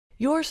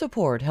Your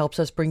support helps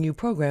us bring you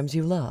programs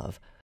you love.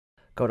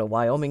 Go to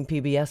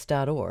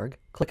wyomingpbs.org,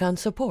 click on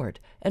Support,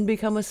 and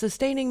become a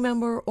sustaining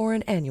member or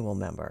an annual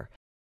member.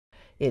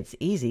 It's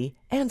easy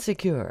and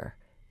secure.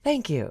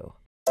 Thank you.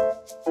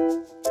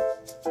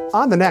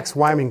 On the next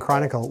Wyoming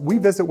Chronicle, we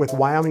visit with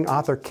Wyoming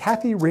author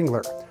Cathy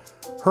Ringler.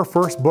 Her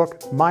first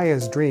book,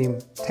 Maya's Dream,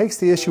 takes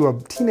the issue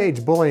of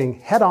teenage bullying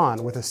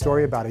head-on with a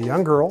story about a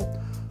young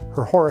girl,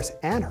 her horse,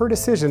 and her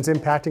decisions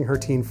impacting her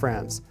teen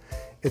friends.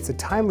 It's a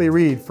timely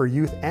read for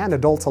youth and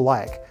adults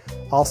alike.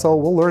 Also,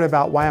 we'll learn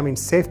about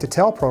Wyoming's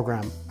Safe2Tell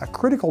program, a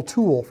critical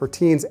tool for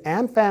teens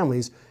and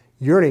families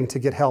yearning to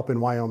get help in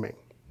Wyoming.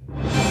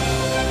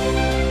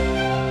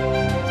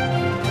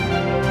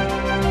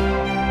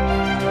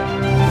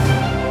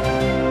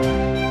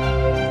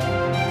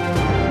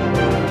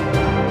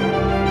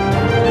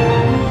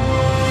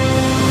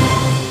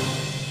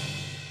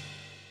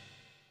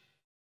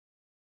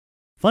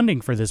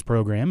 Funding for this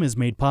program is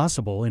made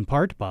possible in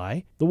part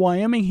by the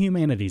Wyoming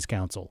Humanities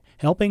Council,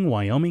 helping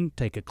Wyoming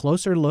take a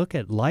closer look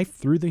at life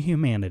through the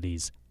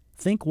humanities,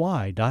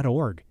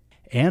 thinkwy.org,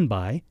 and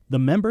by the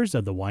members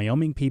of the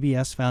Wyoming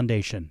PBS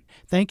Foundation.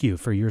 Thank you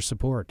for your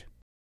support.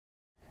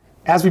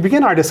 As we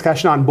begin our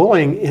discussion on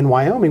bullying in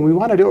Wyoming, we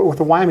want to do it with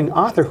a Wyoming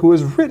author who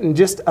has written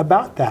just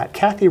about that.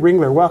 Cathy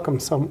Ringler, welcome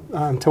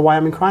to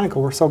Wyoming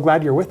Chronicle. We're so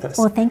glad you're with us.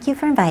 Well, thank you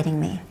for inviting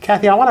me.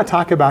 Cathy, I want to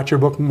talk about your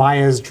book,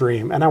 Maya's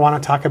Dream, and I want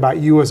to talk about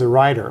you as a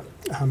writer.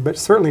 But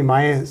certainly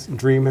Maya's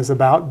Dream is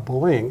about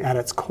bullying at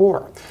its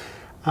core.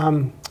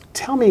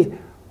 Tell me,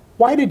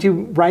 why did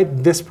you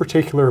write this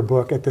particular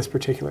book at this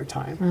particular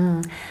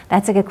time?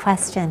 That's a good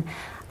question.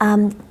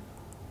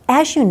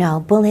 As you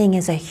know, bullying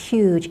is a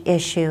huge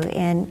issue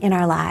in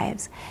our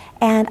lives.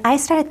 And I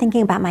started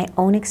thinking about my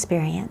own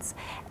experience.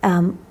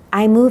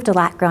 I moved a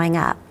lot growing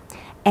up.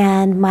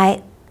 And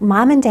my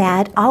mom and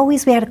dad we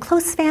had a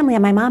close family,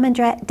 and my mom and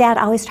dad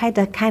always tried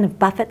to kind of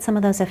buffet some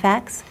of those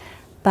effects.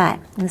 But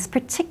on this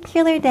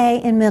particular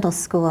day in middle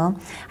school,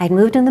 I'd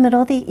moved in the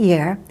middle of the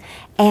year,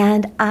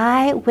 and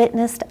I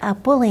witnessed a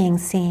bullying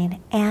scene.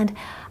 And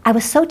I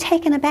was so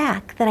taken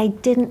aback that I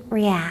didn't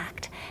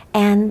react.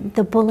 And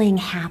the bullying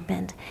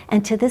happened.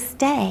 And to this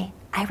day,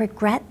 I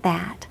regret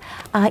that.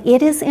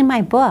 It is in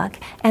my book,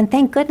 and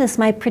thank goodness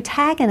my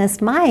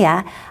protagonist,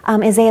 Maya,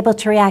 is able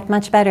to react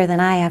much better than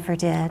I ever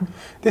did.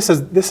 This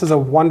is a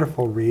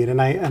wonderful read,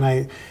 and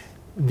I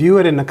view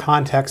it in the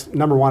context,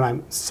 number one,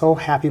 I'm so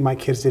happy my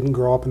kids didn't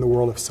grow up in the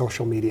world of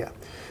social media.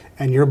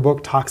 And your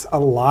book talks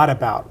a lot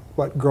about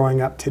what growing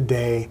up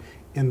today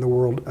in the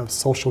world of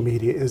social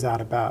media is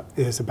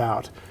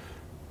about.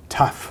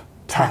 Tough.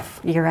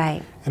 You're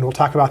right. And we'll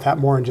talk about that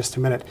more in just a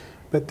minute.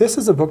 But this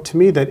is a book to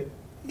me that,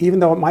 even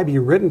though it might be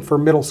written for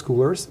middle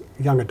schoolers,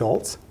 young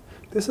adults,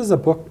 this is a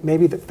book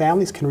maybe that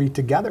families can read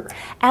together.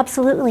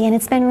 Absolutely, and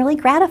it's been really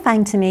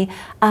gratifying to me.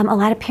 A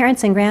lot of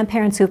parents and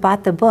grandparents who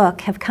bought the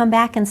book have come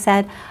back and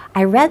said,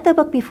 I read the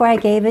book before I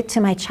gave it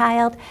to my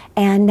child,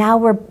 and now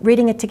we're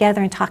reading it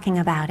together and talking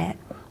about it.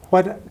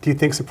 What do you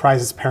think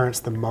surprises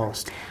parents the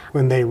most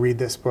when they read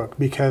this book?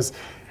 Because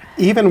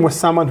even with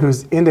someone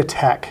who's into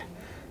tech,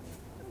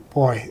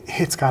 boy,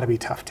 it's got to be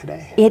tough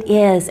today. It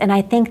is, and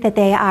I think that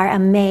they are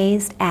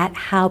amazed at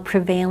how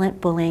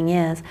prevalent bullying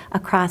is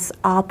across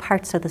all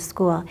parts of the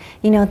school.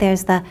 You know,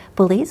 there's the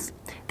bullies,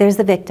 there's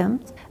the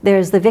victims,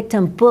 there's the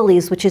victim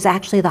bullies, which is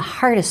actually the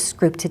hardest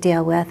group to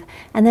deal with,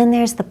 and then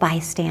there's the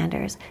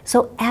bystanders.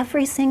 So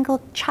every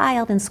single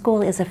child in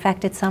school is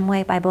affected some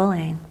way by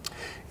bullying.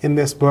 In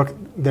this book,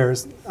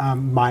 there's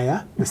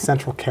Maya, the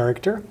central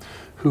character,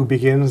 who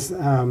begins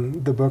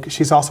the book.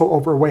 She's also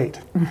overweight,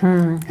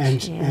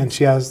 and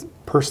she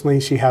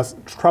has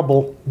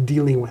trouble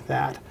dealing with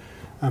that.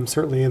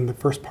 Certainly in the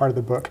first part of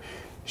the book,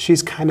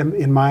 she's kind of,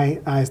 in my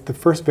eyes, the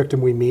first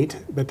victim we meet.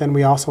 But then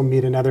we also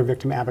meet another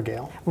victim,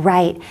 Abigail.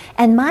 Right,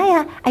 and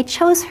Maya, I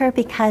chose her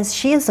because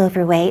she is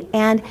overweight,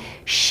 and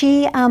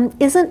she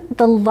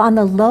isn't on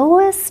the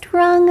lowest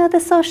rung of the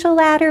social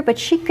ladder, but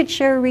she could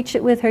sure reach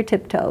it with her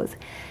tiptoes.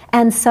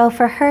 And so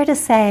for her to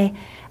say,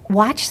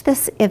 watch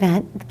this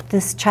event,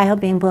 this child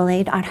being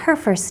bullied on her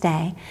first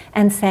day,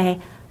 and say,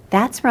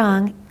 that's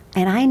wrong,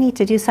 and I need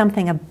to do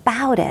something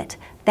about it,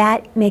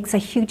 that makes a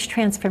huge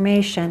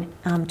transformation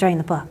during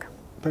the book.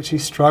 But she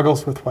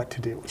struggles with what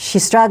to do. She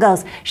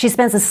struggles. She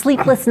spends a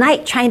sleepless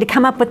night trying to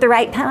come up with the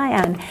right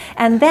plan.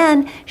 And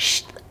then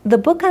the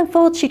book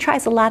unfolds, she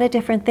tries a lot of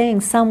different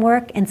things. Some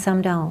work and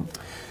some don't.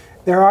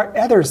 There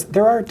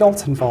are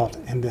adults involved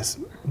in this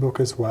book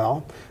as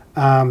well.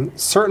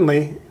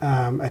 Certainly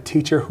a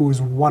teacher who's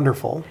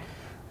wonderful,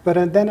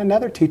 but then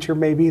another teacher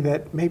maybe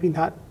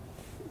not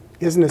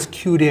isn't as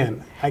cued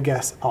in, I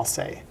guess I'll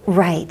say.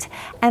 Right,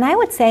 and I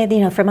would say, you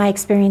know, from my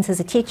experience as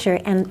a teacher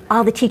and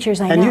all the teachers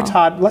I know. And you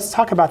taught. Let's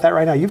talk about that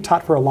right now. You've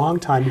taught for a long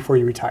time before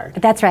you retired.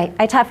 That's right.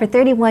 I taught for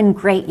 31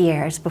 great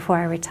years before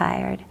I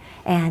retired,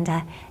 and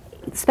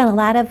spent a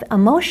lot of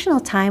emotional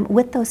time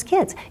with those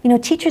kids. You know,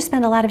 teachers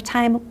spend a lot of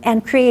time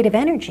and creative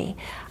energy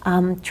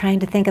trying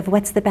to think of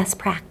what's the best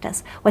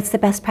practice. What's the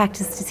best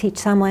practice to teach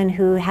someone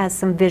who has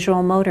some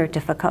visual motor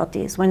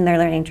difficulties when they're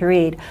learning to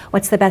read?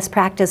 What's the best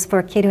practice for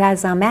a kid who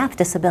has a math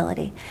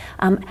disability?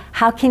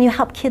 How can you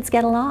help kids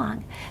get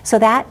along? So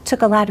that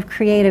took a lot of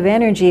creative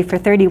energy for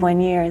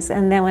 31 years.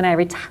 And then when I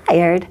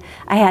retired,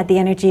 I had the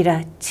energy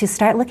to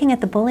start looking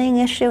at the bullying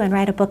issue and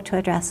write a book to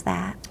address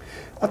that.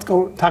 Let's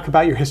go talk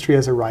about your history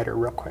as a writer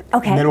real quick.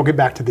 Okay. And then we'll get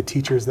back to the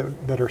teachers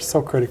that are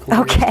so critical to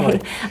your Okay.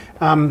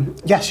 story.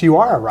 Yes, you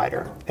are a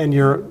writer, and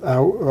you're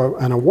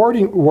an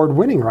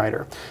award-winning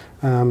writer.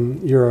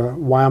 You're a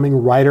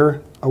Wyoming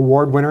Writer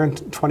Award winner in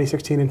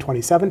 2016 and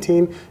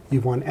 2017.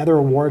 You've won other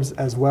awards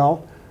as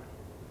well.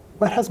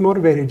 What has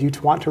motivated you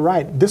to want to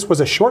write? This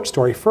was a short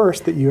story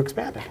first that you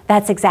expanded.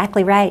 That's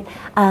exactly right.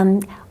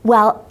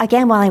 Well,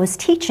 again, while I was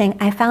teaching,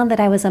 I found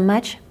that I was a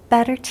much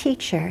better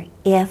teacher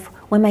if,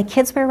 when my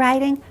kids were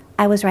writing,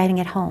 I was writing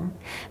at home,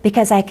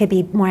 because I could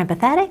be more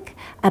empathetic,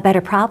 a better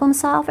problem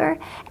solver.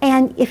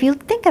 And if you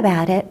think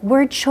about it,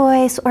 word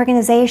choice,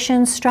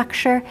 organization,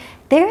 structure,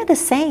 they're the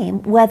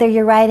same whether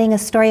you're writing a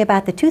story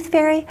about the tooth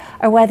fairy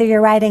or whether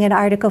you're writing an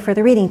article for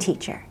the reading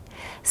teacher.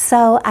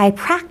 So I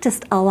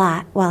practiced a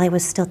lot while I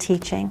was still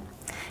teaching.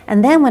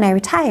 And then when I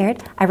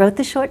retired, I wrote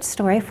the short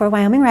story for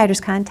Wyoming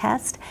Writers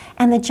Contest,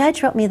 and the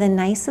judge wrote me the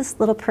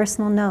nicest little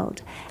personal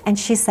note. And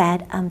she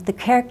said, the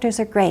characters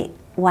are great.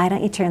 Why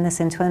don't you turn this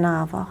into a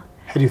novel?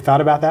 Had you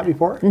thought about that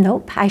before?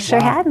 Nope, I sure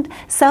Wow. hadn't.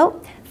 So,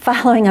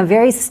 following a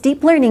very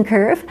steep learning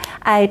curve,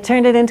 I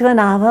turned it into a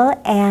novel,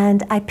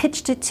 and I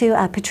pitched it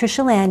to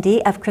Patricia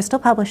Landy of Crystal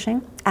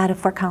Publishing out of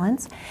Fort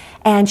Collins.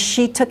 And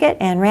she took it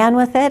and ran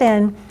with it,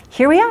 and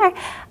here we are.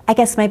 I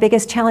guess my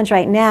biggest challenge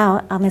right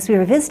now, as we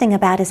were visiting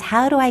about, is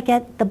how do I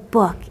get the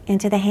book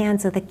into the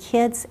hands of the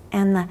kids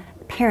and the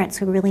parents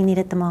who really need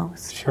it the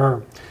most?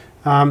 Sure.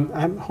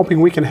 I'm hoping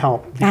we can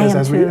help, because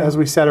as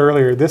we said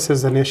earlier, this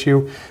is an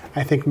issue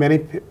I think many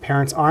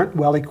parents aren't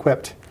well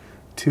equipped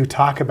to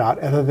talk about,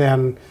 other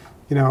than,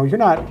 you're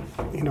not,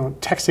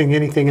 texting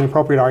anything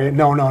inappropriate, are you?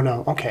 No,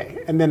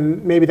 okay. And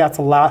then maybe that's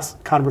the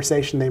last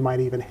conversation they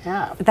might even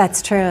have.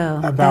 That's true.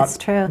 About That's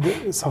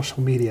true.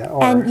 Social media.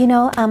 And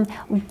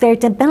there's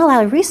been a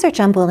lot of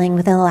research on bullying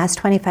within the last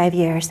 25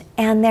 years,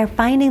 and they're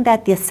finding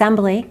that the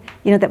assembly,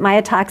 that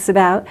Maya talks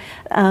about,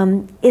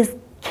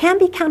 can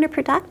be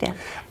counterproductive.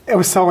 It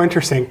was so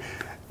interesting,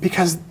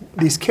 because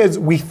these kids,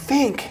 we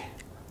think,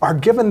 are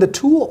given the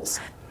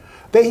tools.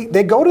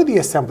 They go to the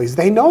assemblies.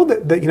 They know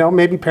that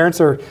maybe parents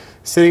are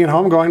sitting at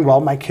home going, well,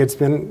 my kid's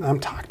been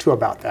talked to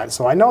about that,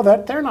 so I know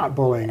that they're not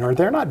bullying or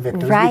they're not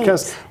victims, right,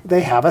 because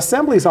they have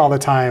assemblies all the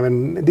time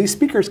and these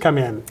speakers come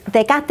in.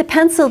 They got the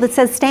pencil that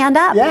says stand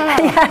up. Yeah.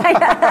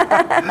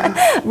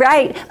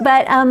 Right,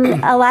 but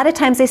a lot of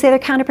times they say they're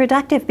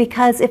counterproductive,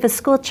 because if a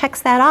school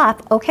checks that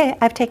off, okay,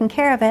 I've taken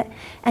care of it,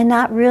 and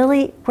not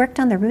really worked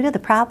on the root of the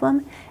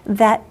problem,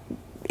 that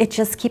it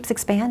just keeps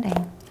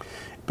expanding.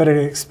 But it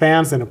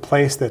expands in a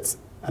place that's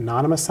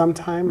anonymous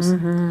sometimes,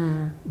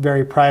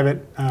 very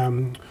private.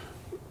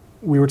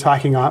 We were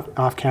talking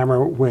off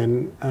camera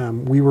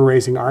when we were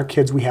raising our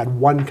kids. We had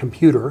one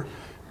computer,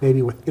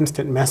 maybe with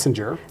instant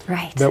messenger,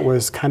 right, that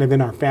was kind of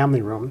in our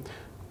family room.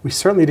 We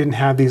certainly didn't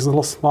have these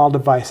little small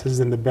devices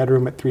in the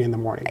bedroom at 3 in the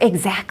morning.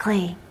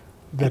 Exactly.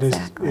 That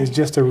is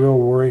just a real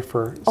worry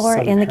for Or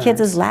some in the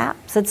parents. kids'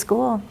 laps at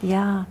school,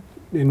 yeah.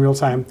 In real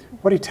time,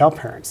 what do you tell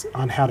parents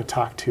on how to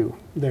talk to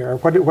their,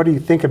 what do you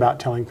think about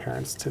telling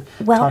parents to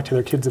talk to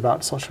their kids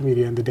about social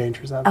media and the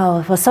dangers of it?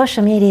 Oh, well,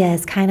 social media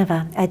is kind of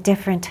a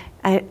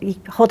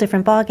whole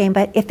different ballgame,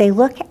 but if they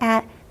look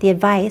at the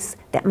advice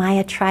that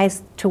Maya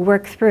tries to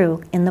work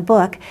through in the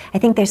book, I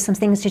think there's some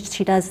things that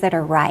she does that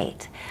are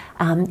right.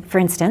 For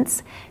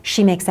instance,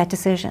 she makes that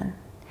decision,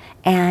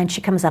 and she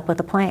comes up with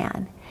a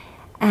plan.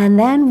 And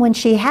then when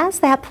she has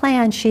that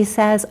plan, she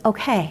says,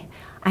 okay,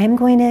 I'm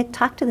going to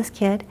talk to this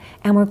kid,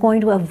 and we're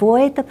going to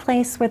avoid the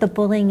place where the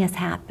bullying is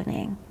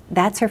happening.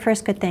 That's her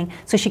first good thing.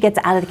 So she gets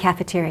out of the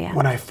cafeteria.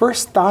 When I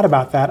first thought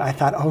about that, I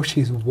thought, oh,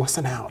 she's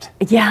wussing out.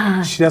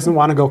 Yeah. She doesn't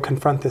want to go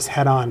confront this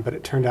head on, but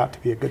it turned out to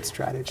be a good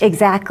strategy.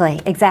 Exactly,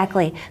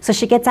 exactly. So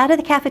she gets out of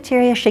the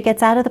cafeteria, she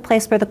gets out of the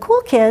place where the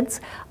cool kids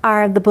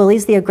are the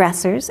bullies, the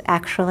aggressors,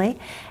 actually,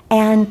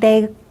 and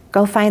they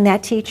go find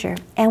that teacher.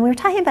 And we were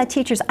talking about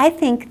teachers. I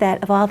think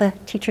that of all the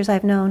teachers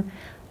I've known,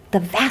 the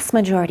vast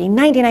majority,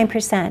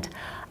 99%,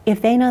 if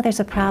they know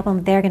there's a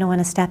problem, they're going to want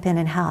to step in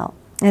and help.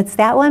 It's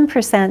that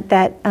 1%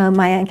 that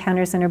Maya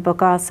encounters in her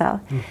book also.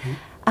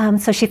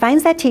 So she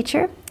finds that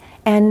teacher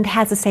and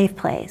has a safe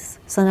place.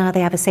 So now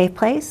they have a safe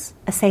place,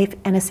 a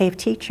safe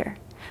teacher.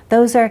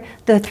 Those are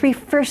the 3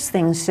 first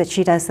things that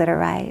she does that are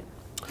right.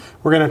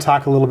 We're going to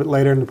talk a little bit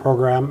later in the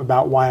program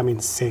about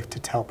Wyoming's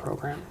Safe2Tell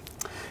program.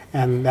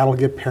 And that'll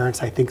give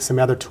parents, I think, some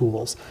other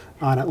tools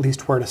on at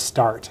least where to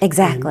start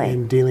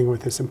in dealing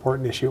with this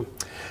important issue.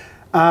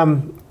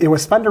 It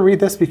was fun to read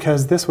this,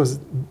 because this was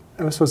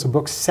this was a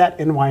book set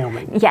in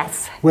Wyoming.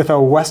 Yes. With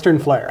a Western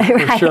flair, for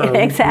Right, sure.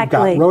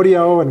 exactly. We've got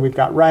rodeo, and we've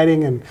got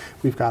riding, and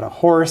we've got a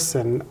horse,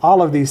 and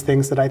all of these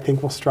things that I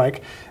think will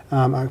strike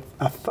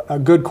a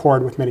good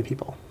chord with many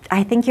people.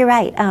 I think you're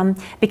right,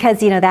 because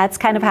that's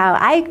kind of how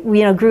I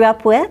grew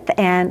up with,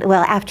 and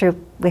well, after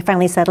we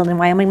finally settled in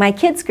Wyoming, my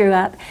kids grew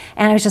up,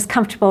 and I was just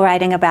comfortable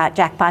writing about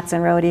jackpots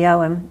and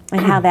rodeo and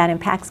how that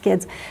impacts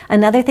kids.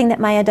 Another thing that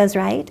Maya does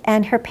right,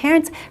 and her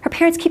parents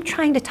keep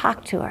trying to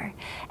talk to her,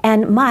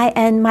 and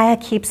Maya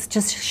keeps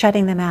just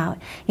shutting them out.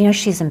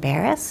 She's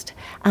embarrassed.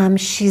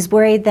 She's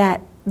worried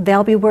that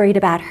they'll be worried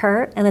about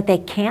her and that they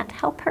can't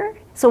help her.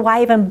 So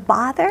why even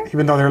bother?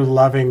 Even though they're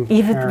loving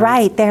parents.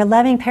 Right, they're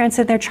loving parents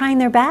and they're trying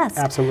their best.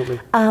 Absolutely.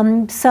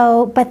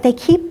 But they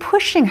keep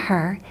pushing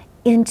her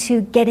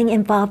into getting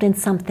involved in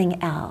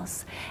something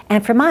else.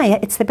 And for Maya,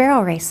 it's the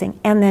barrel racing,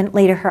 and then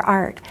later her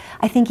art.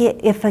 I think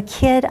if a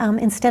kid,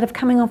 instead of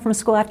coming home from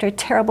school after a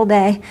terrible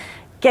day,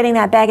 getting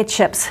that bag of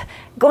chips,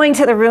 going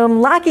to the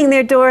room, locking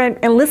their door,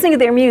 and listening to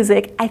their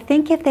music, I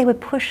think if they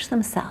would push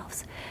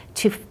themselves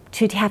to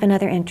have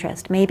another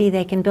interest. Maybe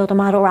they can build a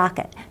model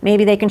rocket.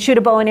 Maybe they can shoot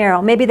a bow and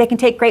arrow. Maybe they can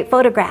take great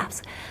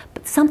photographs.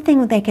 But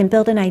something they can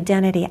build an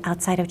identity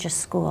outside of just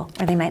school,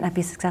 or they might not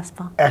be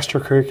successful.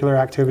 Extracurricular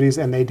activities,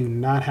 and they do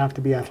not have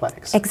to be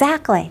athletics.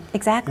 Exactly,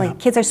 exactly. Yeah.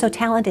 Kids are so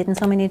talented in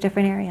so many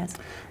different areas.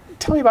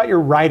 Tell me about your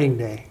writing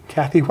day,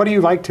 Cathy. What do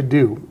you like to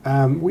do?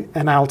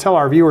 And I'll tell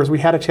our viewers, we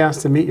had a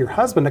chance to meet your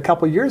husband a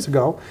couple years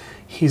ago.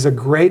 He's a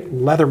great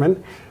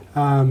leatherman.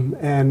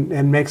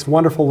 And makes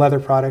wonderful leather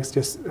products,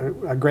 just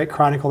a great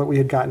chronicle that we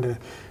had gotten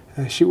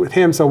to shoot with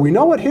him. So we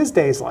know what his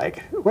day's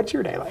like. What's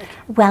your day like?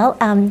 Well,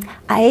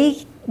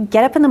 I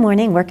get up in the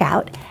morning, work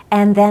out,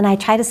 and then I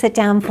try to sit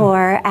down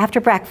for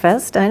after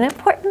breakfast. And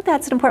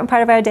that's an important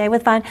part of our day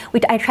with Vaughn.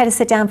 I try to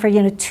sit down for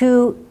 2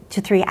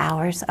 to 3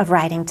 hours of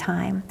writing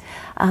time.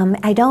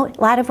 A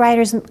lot of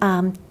writers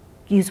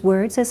use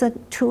words as a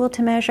tool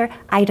to measure.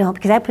 I don't,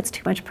 because that puts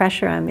too much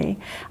pressure on me.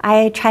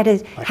 I try to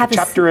have a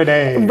chapter a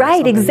day.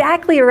 Right,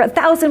 exactly, or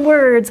 1,000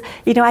 words.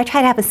 I try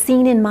to have a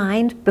scene in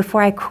mind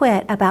before I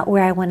quit about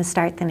where I want to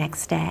start the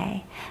next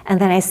day. And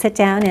then I sit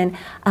down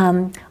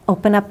and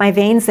open up my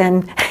veins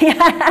and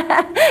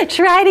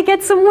try to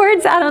get some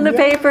words out on the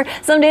paper.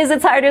 Some days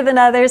it's harder than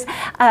others.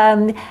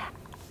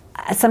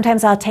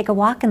 Sometimes I'll take a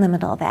walk in the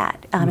middle of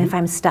that if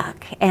I'm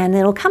stuck, and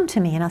it'll come to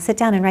me, and I'll sit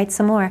down and write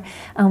some more.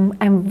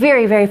 I'm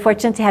very, very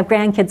fortunate to have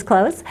grandkids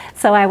close,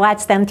 so I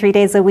watch them 3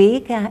 days a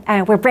week.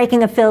 We're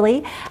breaking a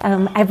filly.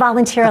 I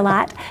volunteer a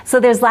lot,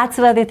 so there's lots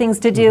of other things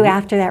to do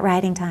after that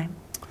writing time.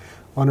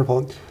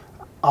 Wonderful.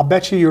 I'll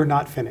bet you're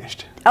not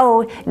finished.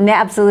 Oh,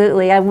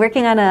 absolutely. I'm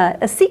working on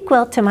a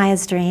sequel to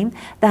Maya's Dream.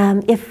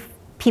 If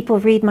people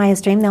read Maya's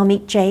Dream, they'll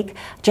meet Jake.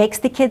 Jake's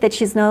the kid that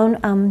she's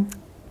known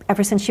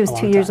ever since she was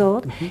 2 years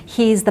old.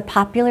 He's the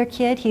popular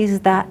kid,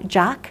 he's the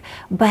jock,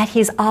 but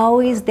he's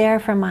always there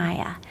for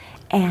Maya.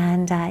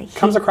 And he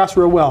comes across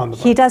real well in the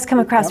book. He does come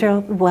across real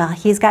well.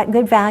 He's got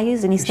good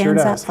values and he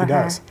stands up for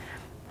her.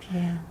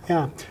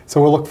 Yeah.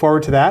 So we'll look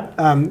forward to that.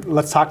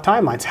 Let's talk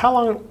timelines. How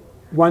long,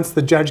 once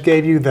the judge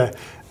gave you the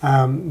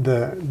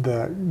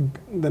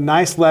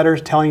nice letter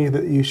telling you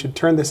that you should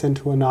turn this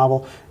into a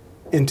novel,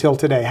 until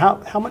today?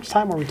 How much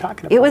time were we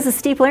talking about? It was a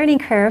steep learning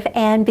curve,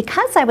 and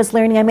because I was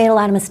learning, I made a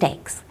lot of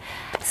mistakes.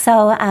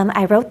 So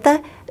I wrote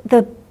the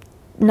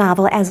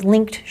novel as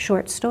linked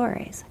short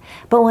stories.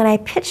 But when I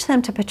pitched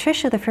them to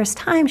Patricia the first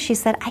time, she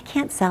said, I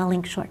can't sell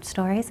linked short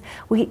stories.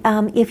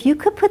 If you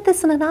could put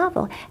this in a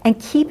novel and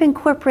keep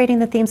incorporating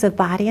the themes of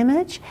body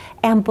image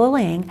and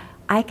bullying,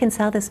 I can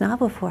sell this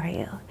novel for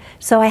you.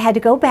 So I had to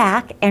go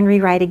back and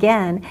rewrite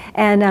again.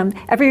 And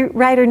every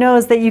writer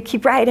knows that you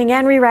keep writing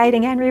and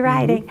rewriting and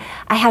rewriting.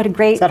 I had a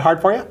great... Is that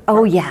hard for you?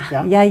 Oh,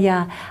 yeah.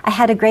 Yeah. I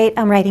had a great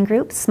writing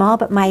group, small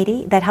but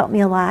mighty, that helped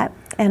me a lot.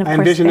 And of course,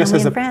 envision family this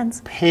as and a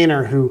friends.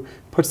 Painter who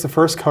puts the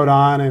first coat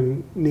on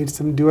and needs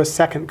to do a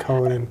second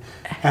coat and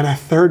a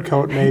third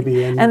coat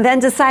maybe. And then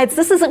decides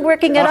this isn't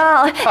working at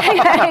all.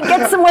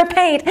 Get some more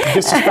paint.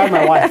 Just describe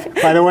my wife,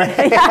 by the way.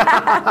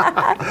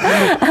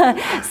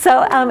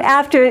 So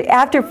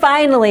after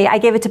finally I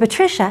gave it to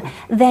Patricia,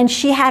 then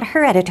she had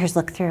her editors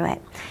look through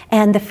it.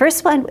 And the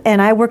first one, and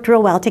I worked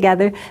real well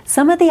together.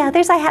 Some of the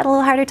others I had a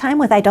little harder time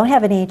with. I don't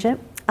have an agent,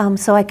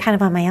 so I kind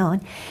of on my own.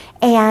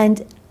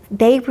 And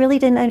they really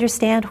didn't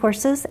understand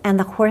horses and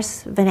the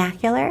horse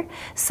vernacular.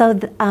 So,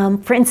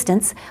 for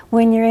instance,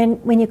 when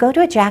you go to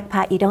a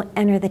jackpot, you don't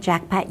enter the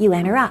jackpot, you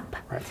enter up.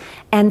 Right.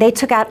 And they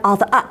took out all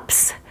the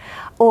ups.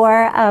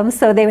 Or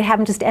so they would have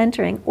them just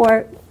entering.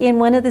 Or in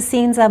one of the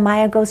scenes,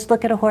 Maya goes to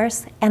look at a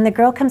horse, and the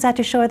girl comes out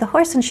to show her the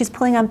horse, and she's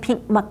pulling on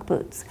pink muck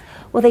boots.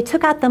 Well, they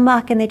took out the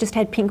muck, and they just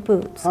had pink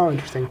boots. Oh,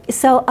 interesting.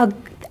 So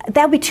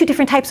that would be two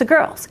different types of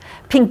girls,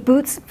 pink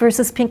boots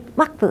versus pink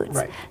muck boots.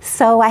 Right.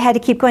 So I had to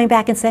keep going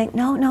back and saying,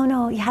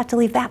 no, you have to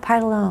leave that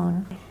part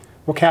alone.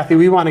 Well, Cathy,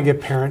 we want to give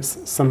parents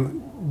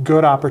some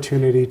good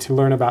opportunity to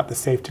learn about the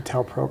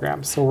Safe2Tell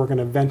program. So we're going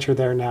to venture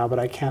there now, but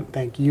I can't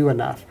thank you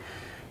enough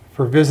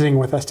for visiting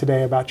with us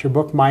today about your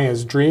book,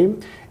 Maya's Dream.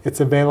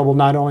 It's available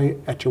not only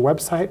at your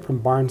website, from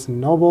Barnes &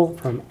 Noble,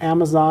 from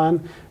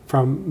Amazon,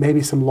 from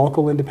maybe some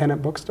local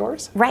independent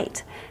bookstores.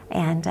 Right.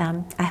 And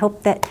I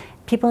hope that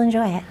people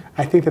enjoy it.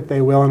 I think that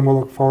they will, and we'll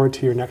look forward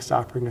to your next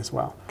offering as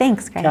well.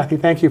 Thanks, Greg. Cathy,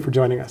 thank you for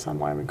joining us on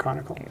Wyoming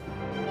Chronicle.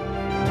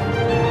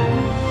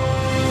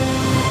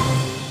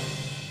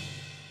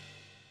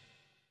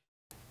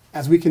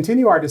 As we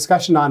continue our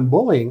discussion on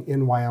bullying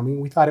in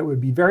Wyoming, we thought it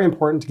would be very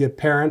important to give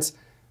parents,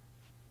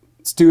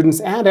 students,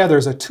 and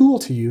others a tool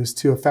to use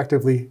to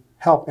effectively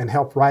help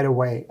right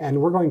away.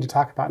 And we're going to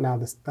talk about now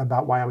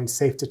about Wyoming's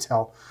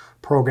Safe2Tell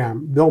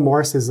program. Bill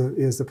Morris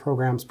is the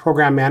program's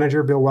program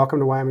manager. Bill, welcome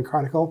to Wyoming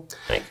Chronicle.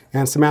 Thank you.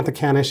 And Samantha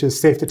Canish is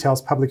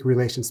Safe2Tell's public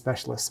relations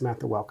specialist.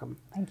 Samantha, welcome.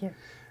 Thank you.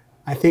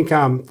 I think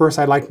first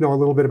I'd like to know a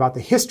little bit about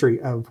the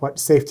history of what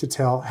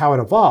Safe2Tell, how it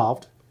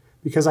evolved,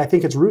 because I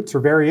think its roots are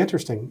very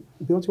interesting.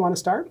 Bill, do you want to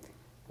start?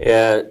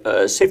 Yeah,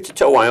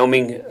 Safe2Tell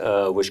Wyoming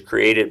was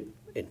created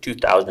in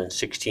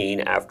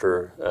 2016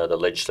 after the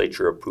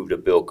legislature approved a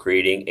bill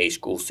creating a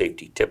school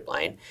safety tip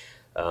line.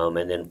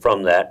 And then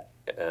from that,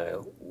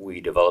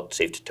 we developed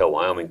Safe2Tell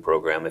Wyoming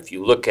program. If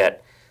you look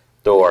at,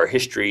 though, our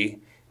history,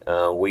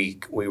 we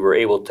were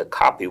able to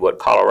copy what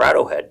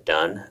Colorado had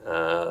done.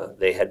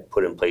 They had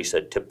put in place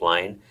a tip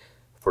line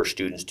for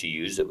students to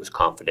use. It was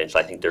confidential.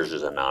 I think theirs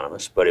is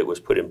anonymous, but it was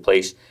put in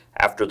place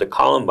after the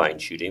Columbine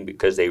shooting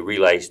because they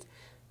realized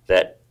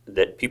that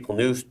people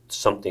knew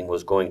something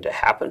was going to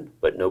happen,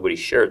 but nobody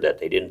shared that.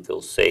 They didn't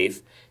feel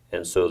safe,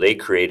 and so they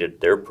created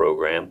their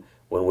program.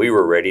 When we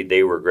were ready,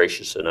 they were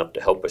gracious enough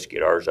to help us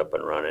get ours up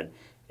and running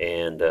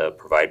and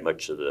provide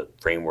much of the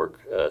framework,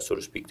 so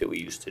to speak, that we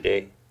use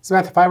today.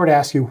 Samantha, if I were to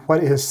ask you,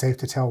 what is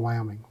Safe2Tell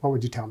Wyoming? What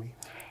would you tell me?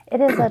 It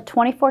is a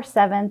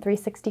 24/7,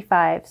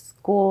 365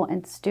 school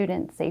and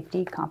student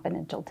safety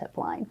confidential tip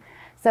line.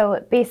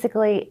 So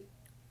basically,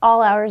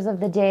 all hours of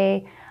the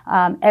day,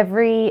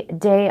 every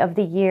day of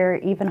the year,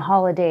 even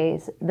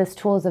holidays, this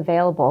tool is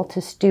available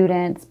to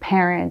students,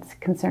 parents,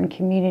 concerned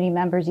community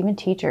members, even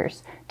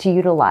teachers to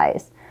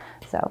utilize.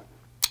 So,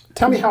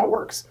 tell me how it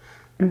works.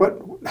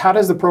 How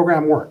does the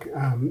program work?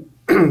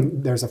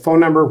 There's a phone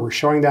number. We're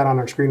showing that on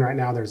our screen right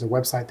now. There's a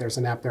website. There's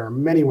an app. There are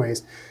many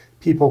ways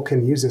people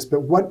can use this.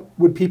 But what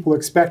would people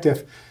expect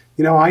if,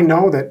 I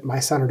know that my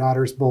son or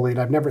daughter is bullied.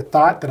 I've never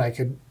thought that I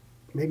could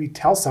maybe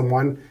tell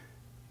someone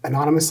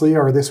anonymously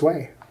or this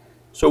way.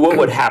 So what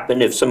would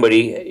happen if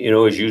somebody,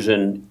 is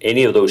using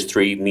any of those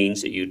three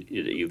means that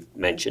you've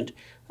mentioned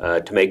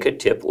to make a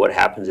tip? What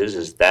happens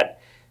is that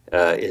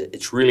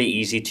it's really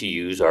easy to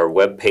use. Our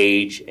web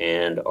page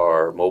and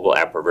our mobile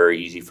app are very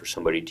easy for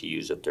somebody to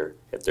use if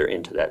they're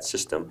into that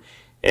system.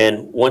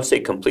 And once they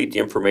complete the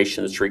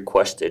information that's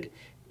requested,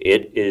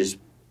 it is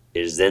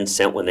then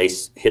sent when they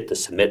hit the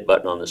submit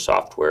button on the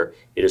software.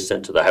 It is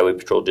sent to the Highway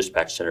Patrol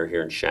Dispatch Center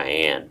here in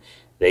Cheyenne.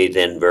 They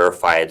then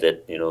verify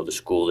that the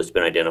school that's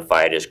been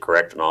identified is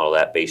correct and all of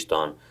that based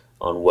on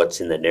what's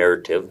in the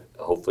narrative.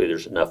 Hopefully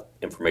there's enough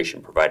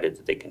information provided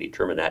that they can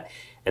determine that.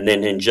 And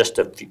then in just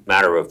a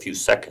matter of a few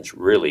seconds,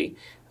 really,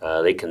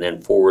 they can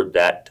then forward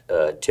that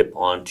tip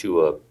on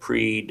to a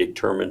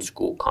predetermined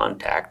school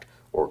contact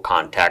or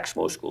contacts.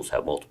 Most schools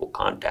have multiple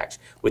contacts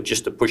with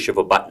just the push of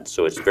a button.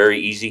 So it's very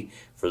easy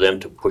for them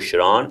to push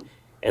it on.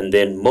 And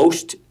then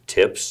most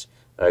tips,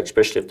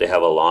 especially if they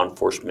have a law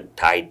enforcement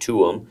tied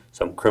to them,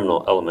 some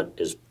criminal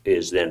element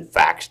is then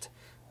faxed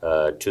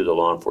to the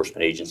law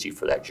enforcement agency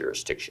for that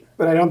jurisdiction.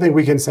 But I don't think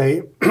we can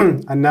say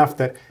enough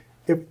that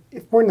if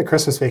we're in the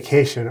Christmas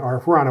vacation or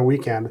if we're on a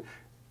weekend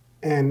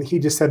and he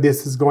just said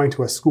this is going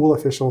to a school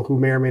official who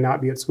may or may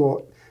not be at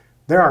school,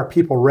 there are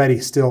people ready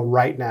still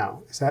right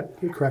now. Is that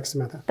correct,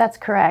 Samantha? That's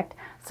correct.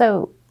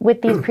 So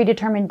with these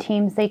predetermined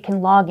teams, they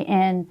can log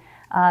in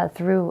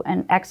through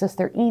and access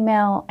their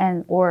email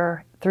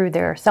or through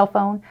their cell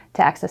phone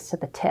to access to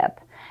the tip.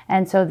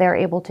 And so they're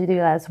able to do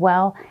that as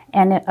well.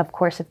 And of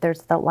course, if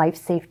there's the life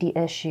safety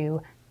issue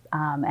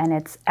and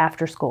it's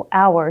after school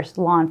hours,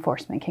 law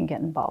enforcement can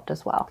get involved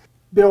as well.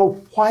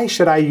 Bill, why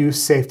should I use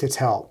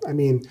Safe2Tell? I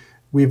mean,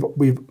 we've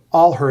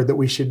all heard that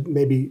we should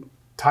maybe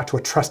talk to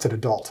a trusted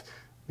adult,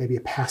 maybe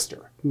a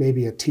pastor,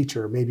 maybe a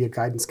teacher, maybe a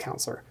guidance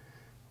counselor.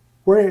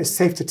 Where is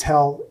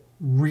Safe2Tell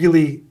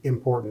really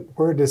important?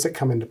 Where does it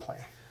come into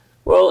play?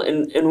 Well,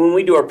 and when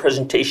we do our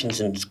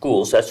presentations in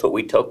schools, that's what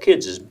we tell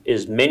kids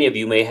is many of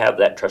you may have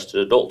that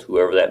trusted adult,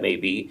 whoever that may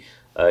be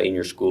in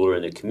your school or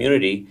in the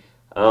community.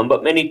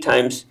 But many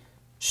times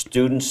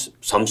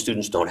some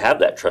students don't have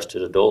that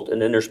trusted adult,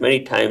 and then there's many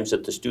times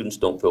that the students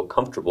don't feel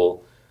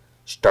comfortable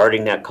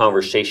starting that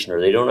conversation,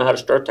 or they don't know how to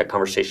start that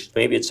conversation.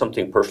 Maybe it's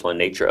something personal in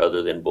nature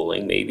other than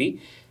bullying,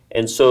 maybe,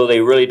 and so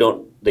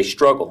they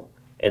struggle.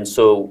 And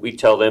so we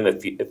tell them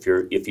if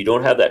you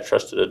don't have that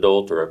trusted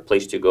adult or a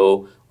place to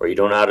go, or you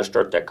don't know how to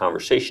start that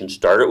conversation,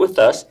 start it with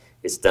us.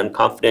 It's done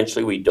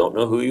confidentially. We don't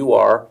know who you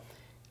are,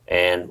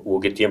 and we'll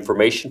get the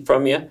information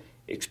from you.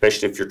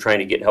 Especially if you're trying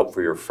to get help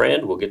for your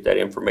friend, we'll get that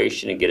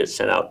information and get it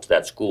sent out to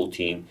that school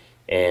team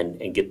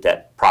and get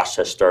that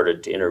process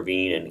started to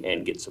intervene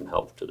and get some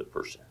help to the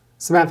person.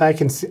 Samantha, I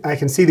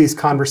can see these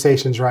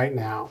conversations right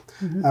now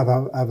of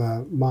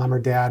a mom or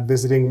dad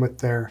visiting with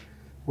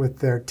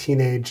their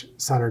teenage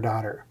son or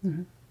daughter,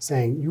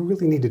 saying, you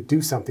really need to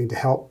do something to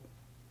help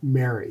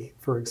Mary,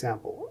 for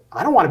example.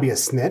 I don't want to be a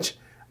snitch.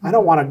 I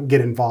don't want to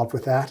get involved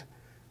with that.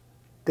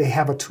 They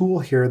have a tool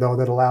here, though,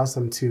 that allows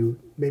them to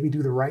maybe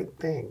do the right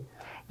thing.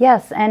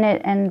 Yes,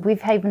 and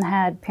we've even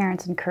had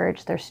parents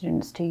encourage their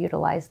students to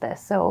utilize this.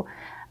 So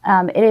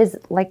it is,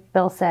 like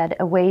Bill said,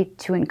 a way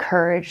to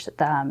encourage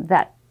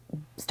that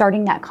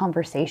starting that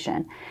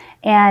conversation.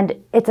 And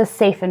it's a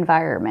safe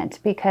environment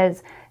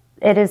because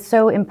it is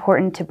so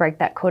important to break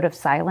that code of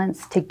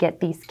silence to get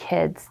these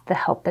kids the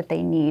help that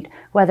they need,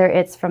 whether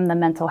it's from the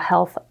mental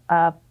health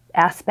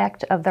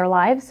aspect of their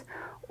lives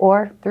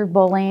or through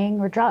bullying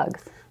or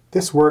drugs.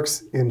 This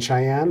works in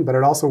Cheyenne, but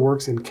it also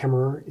works in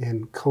Kemmerer,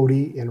 in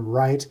Cody, in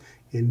Wright,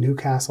 in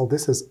Newcastle.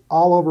 This is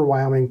all over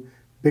Wyoming,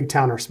 big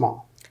town or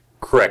small.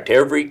 Correct.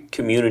 Every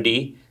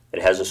community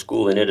that has a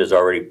school in it is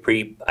already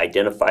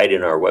pre-identified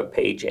in our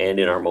webpage and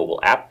in our mobile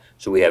app.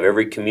 So we have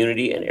every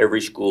community and every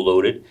school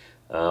loaded.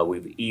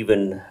 We've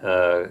even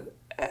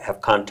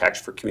have contacts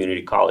for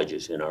community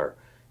colleges in our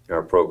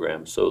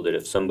program, so that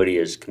if somebody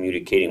is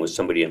communicating with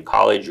somebody in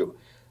college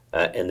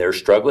and they're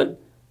struggling,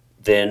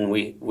 then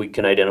we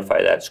can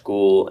identify that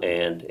school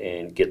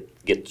and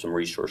get some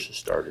resources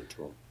started to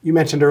them. You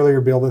mentioned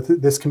earlier, Bill,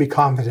 that this can be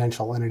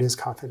confidential, and it is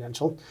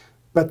confidential,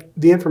 but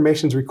the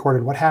information is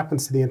recorded. What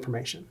happens to the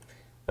information?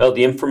 Well,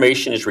 the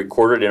information is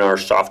recorded in our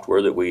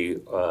software that we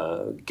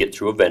get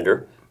through a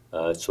vendor.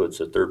 So it's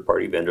a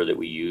third-party vendor that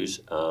we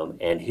use,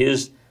 and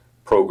his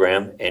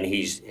program, and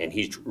he's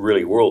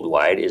really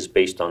worldwide, is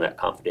based on that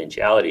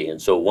confidentiality.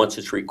 And so once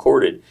it's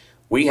recorded,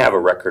 we have a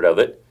record of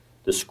it.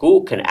 The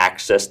school can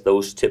access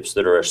those tips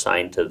that are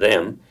assigned to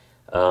them,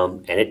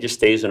 and it just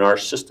stays in our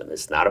system.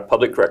 It's not a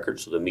public record,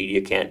 so the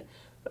media can't,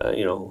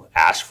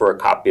 ask for a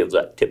copy of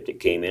that tip that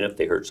came in if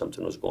they heard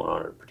something was going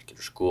on at a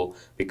particular school,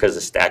 because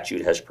the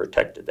statute has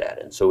protected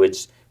that. And so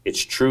it's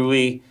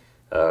truly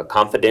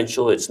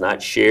confidential. It's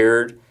not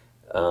shared,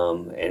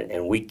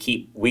 and we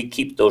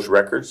keep those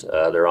records.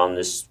 They're on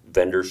this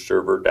vendor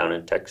server down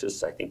in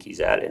Texas. I think he's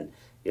at, and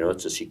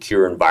it's a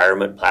secure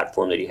environment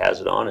platform that he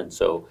has it on, and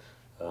so.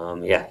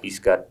 He's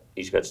got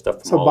stuff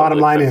from so all bottom over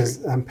the line country.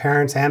 is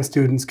parents and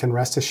students can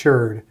rest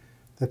assured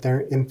that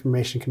their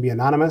information can be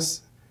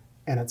anonymous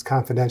and it's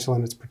confidential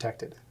and it's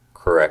protected.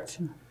 Correct.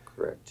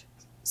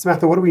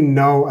 Samantha, what do we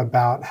know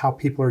about how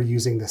people are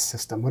using this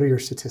system? What do your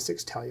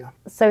statistics tell you?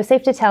 So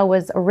Safe2Tell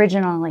was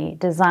originally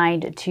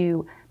designed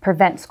to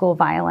prevent school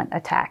violent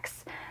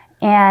attacks.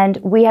 And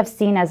we have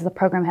seen, as the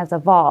program has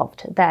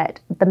evolved,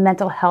 that the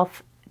mental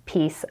health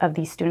piece of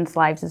these students'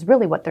 lives is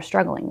really what they're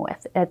struggling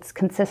with. It's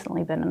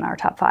consistently been in our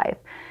top 5.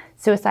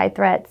 Suicide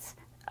threats,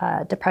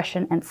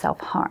 depression, and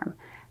self-harm.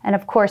 And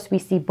of course, we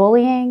see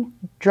bullying,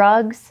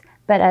 drugs,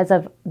 but as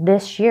of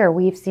this year,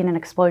 we've seen an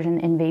explosion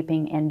in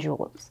vaping and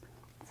juuls.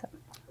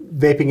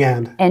 Vaping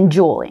and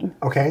juuling.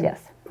 Okay.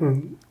 Yes.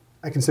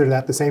 I consider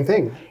that the same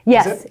thing.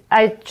 Yes,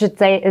 I should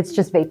say it's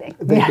just vaping.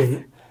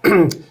 Vaping.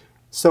 Yes.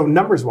 So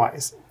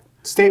numbers-wise,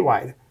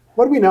 statewide,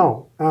 what do we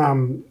know?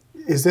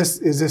 Is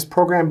this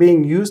program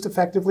being used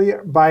effectively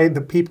by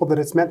the people that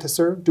it's meant to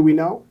serve? Do we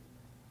know?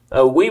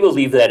 We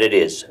believe that it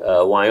is.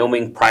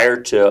 Wyoming, prior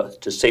to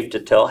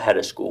Safe2Tell, had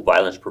a school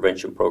violence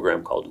prevention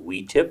program called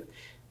WeTip.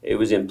 It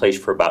was in place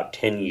for about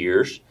 10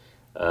 years,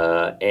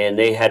 and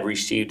they had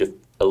received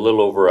a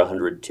little over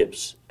 100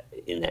 tips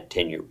in that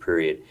 10-year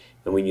period.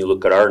 And when you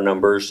look at our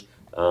numbers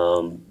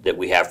that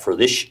we have for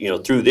this,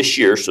 through this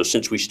year, so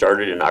since we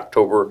started in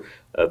October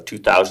of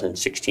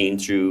 2016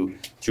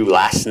 through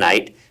last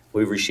night,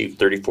 we've received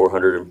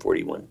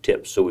 3,441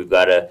 tips. So we've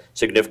got a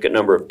significant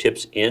number of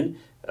tips in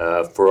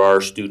for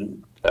our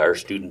student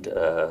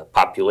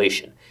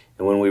population.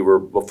 And when we were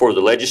before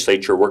the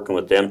legislature working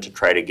with them to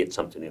try to get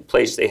something in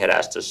place, they had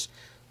asked us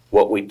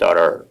what we thought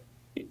our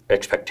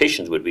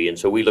expectations would be. And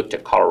so we looked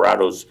at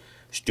Colorado's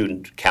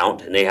student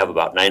count, and they have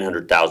about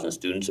 900,000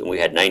 students, and we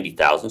had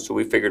 90,000. So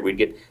we figured we'd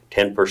get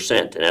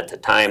 10%. And at the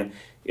time,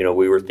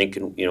 we were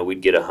thinking,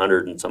 we'd get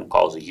 100 and some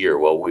calls a year.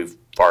 Well, we've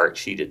far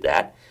exceeded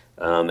that.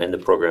 And the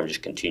program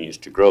just continues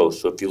to grow.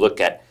 So if you look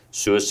at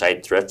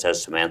suicide threats,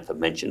 as Samantha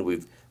mentioned,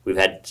 we've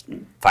had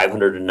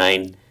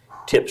 509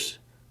 tips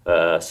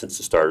since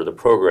the start of the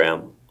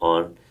program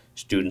on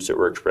students that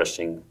were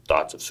expressing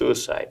thoughts of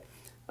suicide.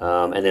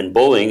 And then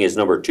bullying is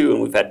number 2,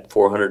 and we've had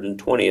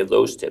 420 of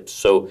those tips.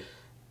 So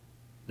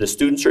the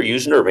students are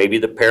using it, or maybe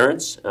the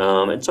parents,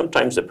 and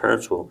sometimes the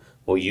parents will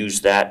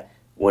use that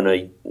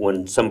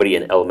when somebody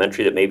in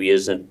elementary that maybe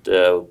isn't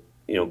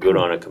good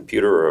on a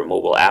computer or a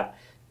mobile app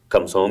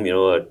comes home,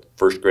 a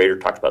first grader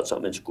talks about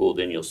something in school,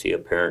 then you'll see a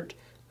parent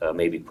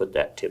maybe put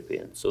that tip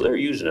in. So they're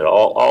using it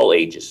all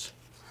ages.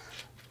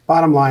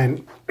 Bottom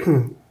line,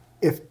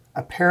 if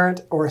a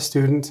parent or a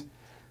student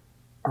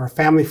or a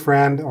family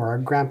friend or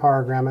a grandpa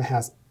or grandma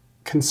has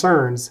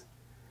concerns,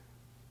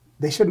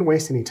 they shouldn't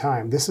waste any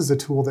time. This is a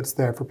tool that's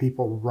there for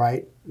people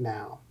right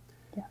now.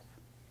 Yes.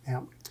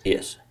 Yeah.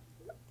 Yes.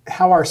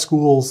 How are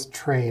schools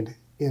trained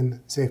in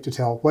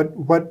Safe2Tell?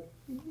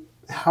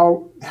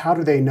 How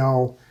do they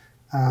know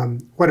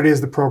what it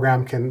is the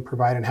program can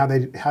provide, and how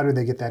do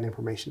they get that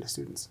information to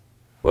students?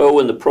 Well,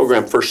 when the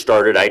program first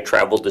started, I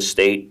traveled the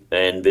state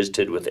and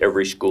visited with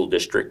every school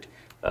district,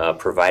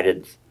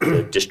 provided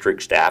the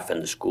district staff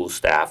and the school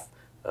staff,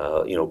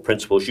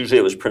 principals. Usually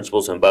it was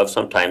principals and above.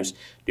 Sometimes,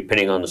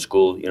 depending on the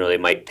school, they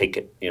might take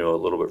it, a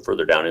little bit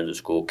further down into the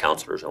school,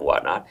 counselors and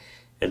whatnot.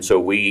 And so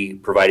we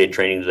provided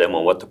training to them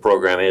on what the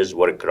program is,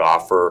 what it could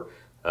offer,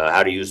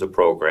 how to use the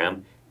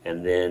program.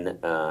 And then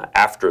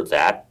after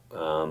that,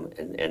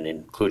 and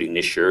including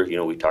this year,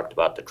 we talked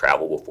about the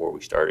travel before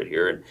we started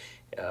here, and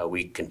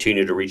we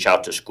continue to reach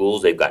out to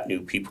schools. They've got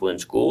new people in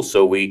schools,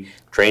 so we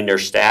train their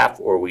staff,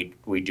 or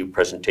we do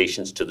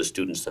presentations to the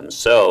students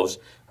themselves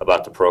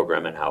about the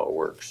program and how it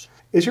works.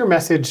 Is your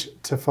message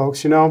to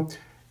folks, and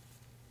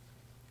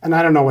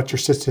I don't know what your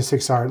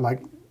statistics are,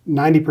 like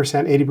 90%,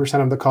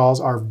 80% of the calls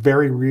are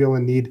very real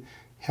and need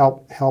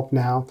help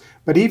now.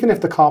 But even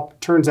if the call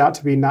turns out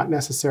to be not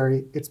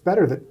necessary, it's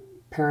better that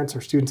parents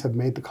or students have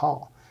made the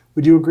call.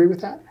 Would you agree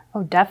with that?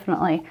 Oh,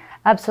 definitely.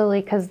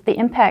 Absolutely, because the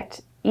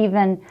impact,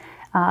 even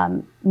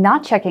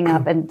not checking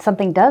up and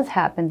something does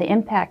happen, the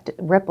impact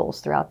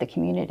ripples throughout the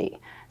community.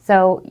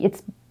 So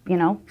it's,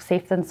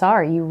 safe than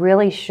sorry. You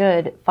really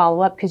should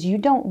follow up, because you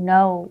don't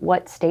know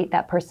what state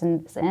that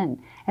person's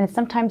in. And it's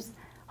sometimes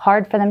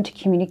hard for them to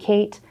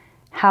communicate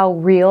how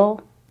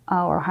real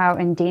or how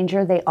in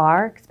danger they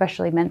are,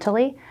 especially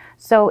mentally.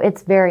 So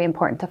it's very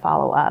important to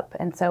follow up.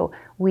 And so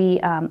we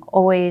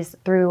always,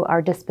 through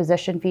our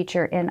disposition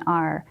feature in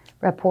our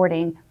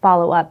reporting,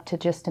 follow up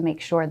to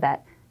make sure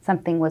that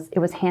something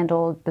was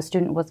handled, the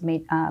student was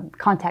made,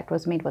 contact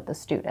was made with the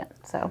student.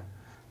 So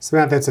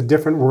Samantha, it's a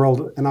different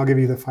world, and I'll give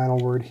you the final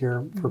word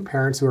here for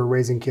parents who are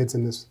raising kids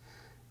in this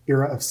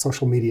era of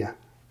social media.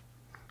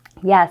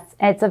 Yes,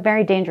 it's a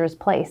very dangerous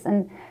place.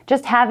 And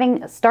just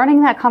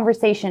starting that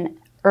conversation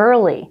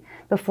early,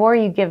 before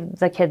you give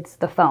the kids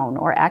the phone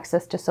or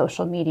access to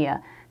social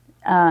media,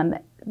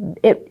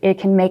 it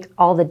can make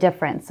all the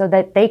difference, so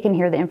that they can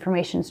hear the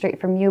information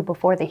straight from you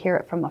before they hear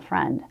it from a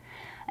friend.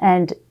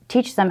 And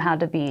teach them how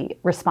to be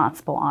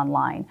responsible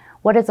online.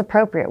 What is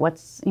appropriate?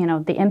 What's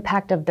the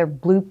impact of their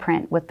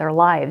blueprint with their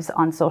lives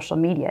on social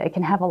media? It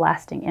can have a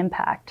lasting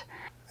impact.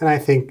 And I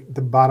think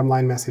the bottom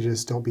line message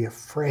is, don't be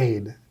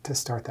afraid to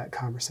start that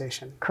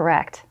conversation.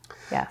 Correct.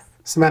 Yes.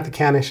 Samantha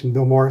Canish and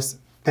Bill Morris,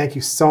 thank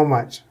you so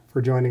much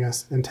for joining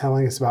us and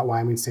telling us about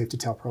Wyoming's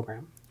Safe2Tell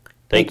program.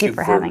 Thank you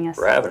for having us.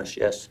 For having us,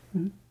 yes.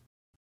 Mm-hmm.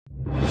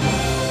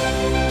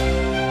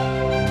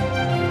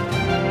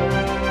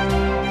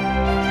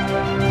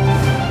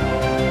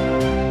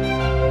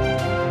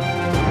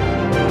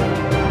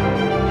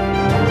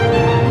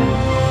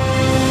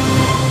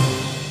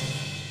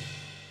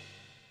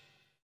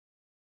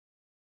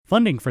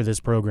 Funding for this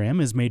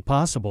program is made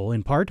possible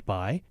in part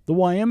by the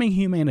Wyoming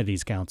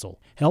Humanities Council,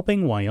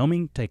 helping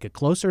Wyoming take a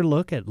closer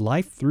look at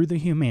life through the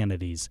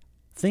humanities,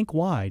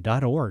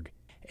 thinkwhy.org,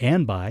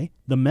 and by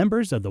the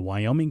members of the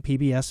Wyoming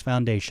PBS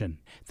Foundation.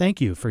 Thank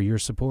you for your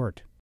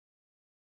support.